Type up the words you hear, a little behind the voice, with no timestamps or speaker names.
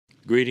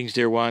Greetings,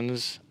 dear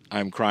ones.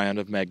 I'm Kryon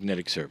of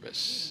Magnetic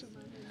Service.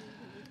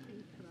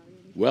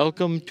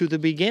 Welcome to the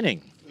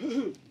beginning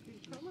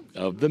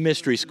of the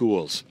mystery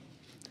schools.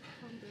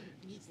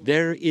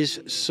 There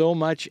is so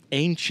much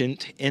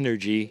ancient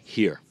energy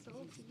here.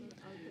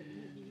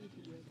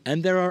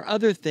 And there are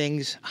other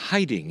things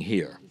hiding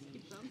here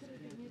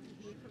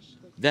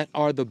that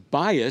are the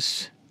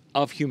bias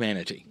of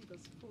humanity.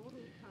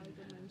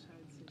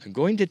 I'm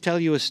going to tell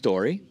you a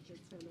story,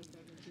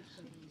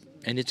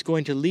 and it's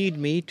going to lead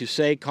me to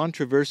say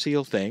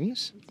controversial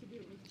things,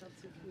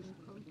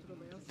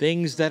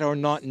 things that are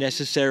not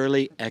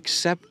necessarily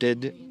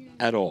accepted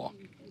at all.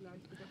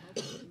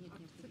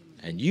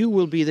 And you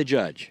will be the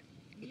judge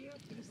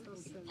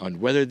on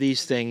whether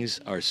these things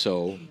are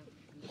so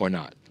or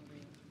not.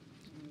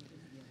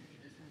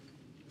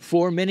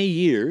 For many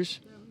years,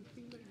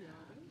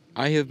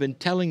 I have been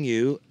telling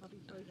you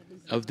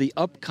of the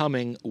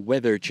upcoming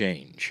weather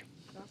change.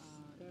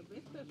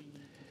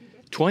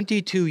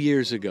 22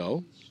 years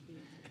ago,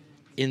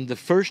 in the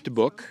first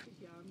book,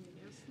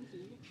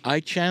 I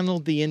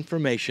channeled the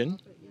information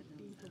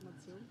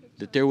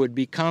that there would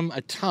become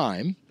a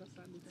time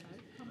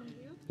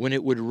when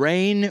it would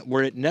rain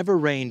where it never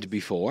rained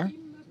before,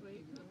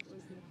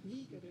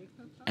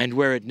 and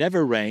where it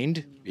never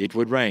rained, it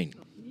would rain.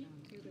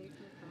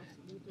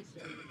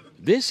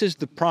 This is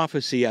the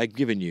prophecy I've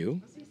given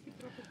you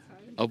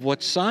of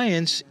what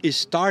science is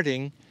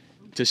starting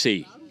to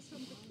see.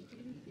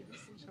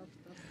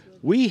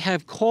 We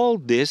have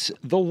called this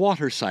the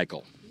water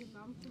cycle.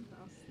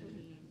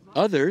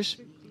 Others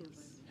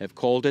have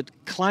called it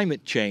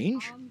climate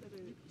change,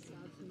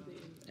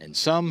 and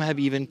some have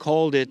even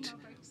called it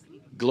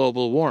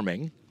global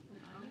warming,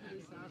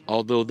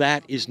 although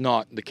that is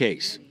not the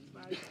case.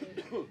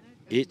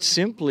 It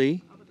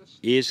simply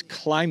is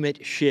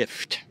climate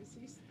shift.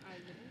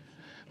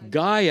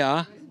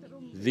 Gaia,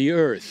 the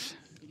earth,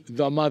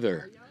 the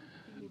mother,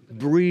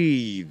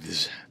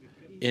 breathes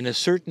in a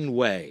certain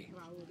way.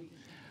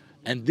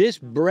 And this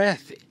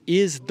breath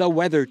is the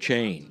weather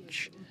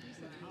change.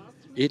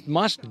 It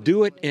must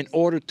do it in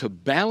order to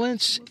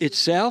balance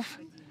itself,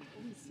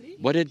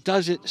 but it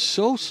does it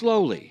so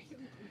slowly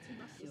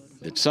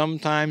that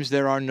sometimes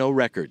there are no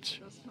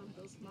records.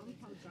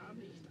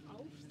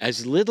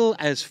 As little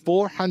as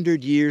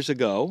 400 years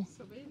ago,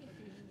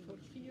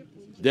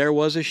 there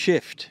was a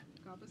shift,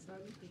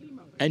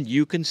 and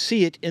you can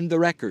see it in the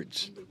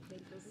records.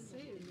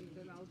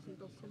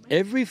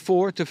 Every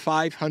 400 to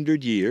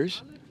 500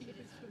 years,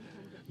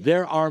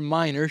 there are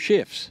minor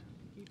shifts.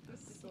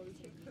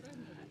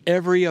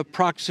 Every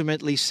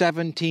approximately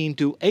 17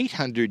 to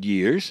 800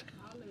 years,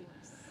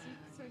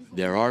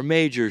 there are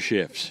major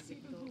shifts.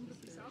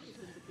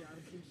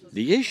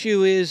 The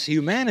issue is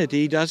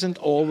humanity doesn't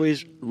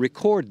always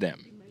record them.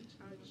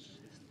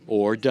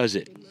 Or does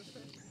it?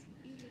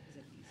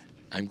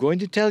 I'm going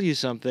to tell you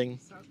something.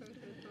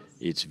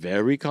 It's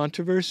very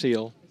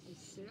controversial.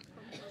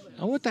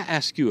 I want to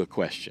ask you a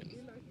question.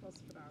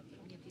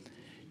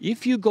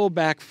 If you go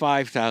back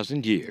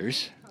 5,000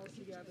 years,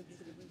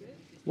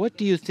 what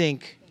do you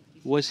think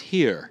was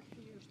here?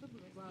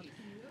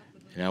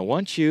 And I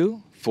want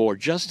you, for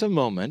just a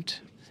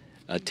moment,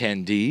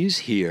 attendees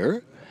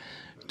here,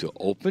 to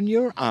open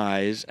your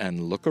eyes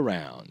and look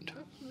around.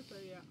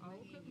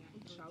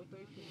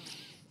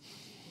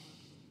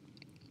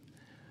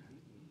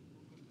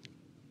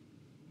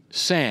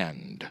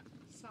 Sand.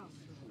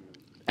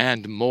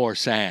 And more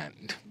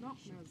sand.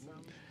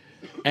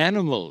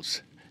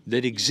 Animals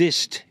that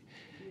exist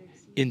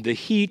in the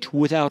heat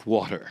without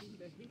water.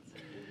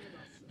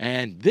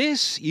 And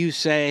this, you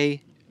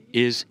say,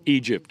 is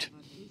Egypt.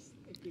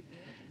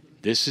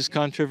 This is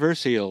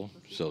controversial,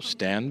 so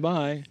stand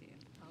by.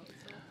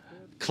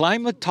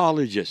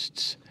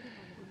 Climatologists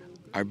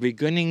are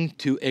beginning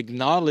to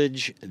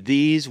acknowledge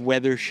these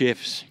weather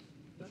shifts.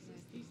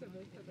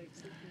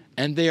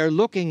 And they are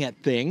looking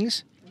at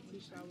things,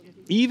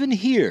 even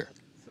here,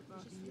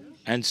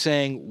 and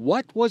saying,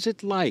 what was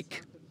it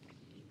like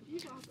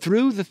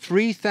through the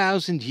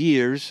 3,000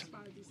 years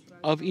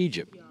of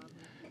Egypt?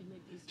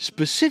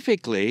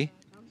 Specifically,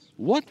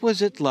 what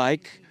was it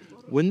like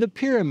when the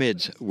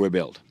pyramids were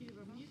built?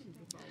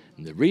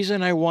 And the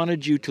reason I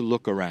wanted you to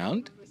look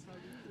around,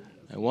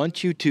 I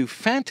want you to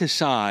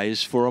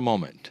fantasize for a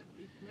moment.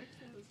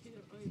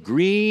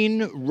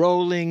 Green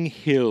rolling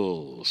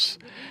hills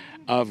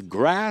of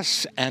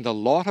grass and a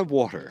lot of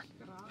water.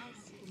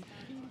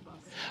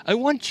 I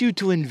want you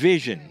to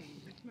envision,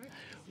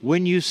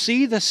 when you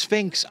see the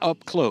Sphinx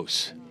up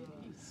close,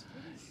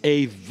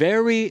 a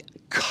very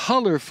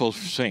colorful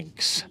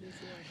Sphinx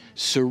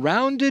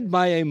surrounded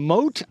by a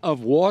moat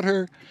of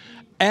water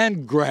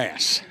and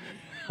grass.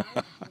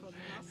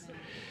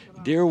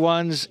 Dear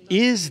ones,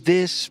 is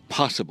this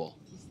possible?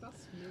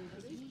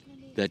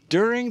 That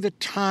during the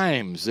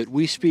times that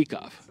we speak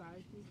of,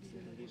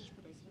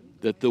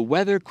 that the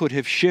weather could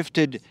have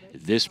shifted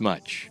this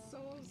much?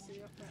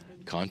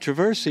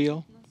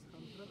 Controversial.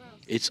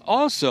 It's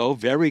also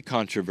very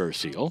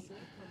controversial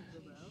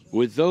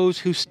with those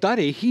who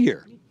study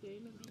here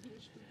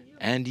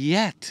And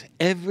yet,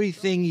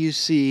 everything you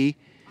see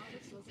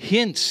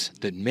hints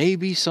that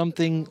maybe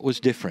something was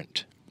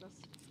different.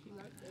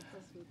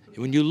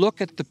 When you look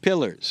at the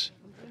pillars,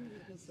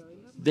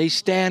 they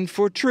stand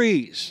for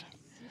trees.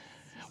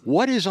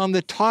 What is on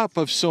the top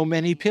of so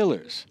many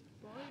pillars?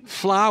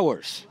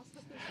 Flowers,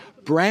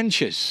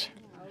 branches.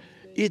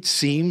 It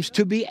seems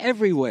to be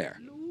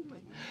everywhere.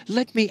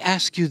 Let me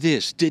ask you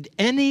this. Did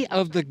any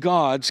of the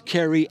gods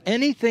carry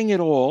anything at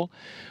all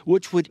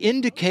which would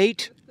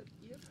indicate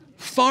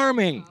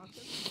farming?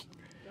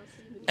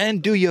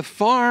 And do you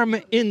farm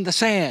in the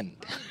sand?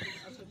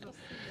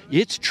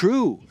 It's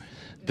true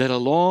that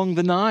along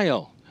the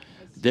Nile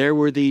there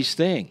were these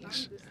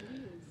things.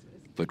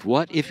 But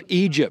what if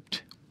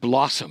Egypt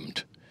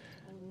blossomed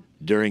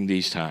during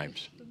these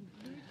times?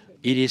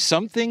 It is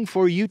something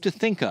for you to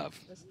think of.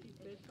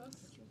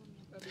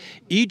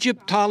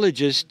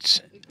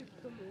 Egyptologists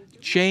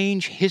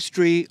change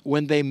history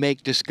when they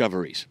make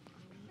discoveries.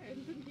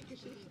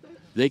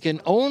 They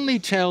can only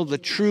tell the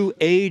true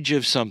age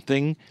of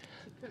something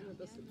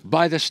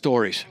by the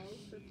stories.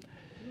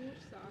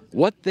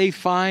 What they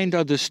find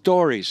are the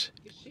stories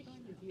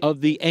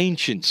of the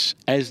ancients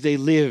as they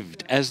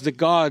lived, as the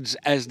gods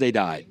as they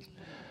died.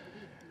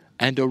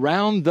 And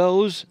around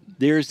those,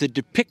 there's the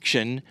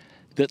depiction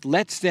that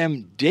lets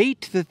them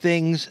date the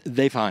things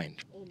they find.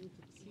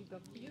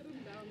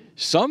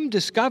 Some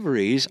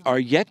discoveries are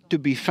yet to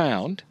be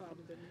found,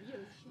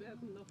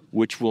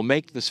 which will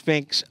make the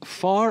Sphinx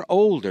far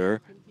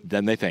older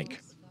than they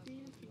think.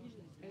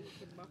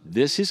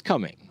 This is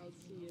coming,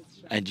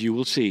 and you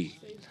will see.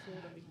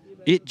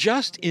 It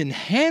just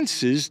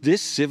enhances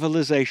this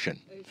civilization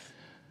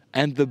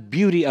and the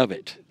beauty of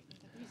it.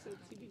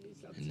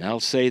 And I'll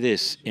say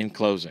this in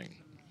closing.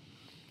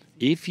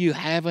 If you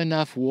have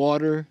enough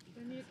water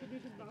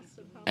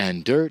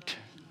and dirt,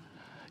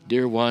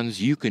 dear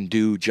ones, you can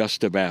do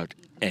just about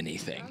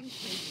anything.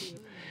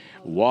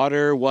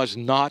 Water was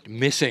not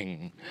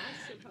missing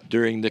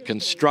during the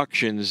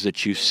constructions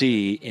that you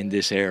see in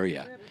this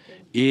area.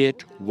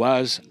 It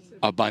was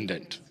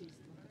abundant.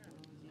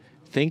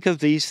 Think of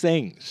these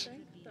things,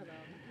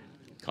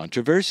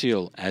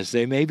 controversial as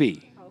they may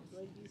be,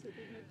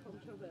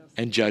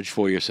 and judge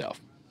for yourself.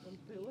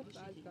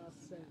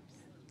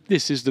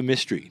 This is the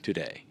mystery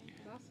today.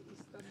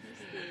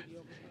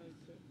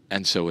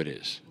 And so it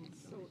is.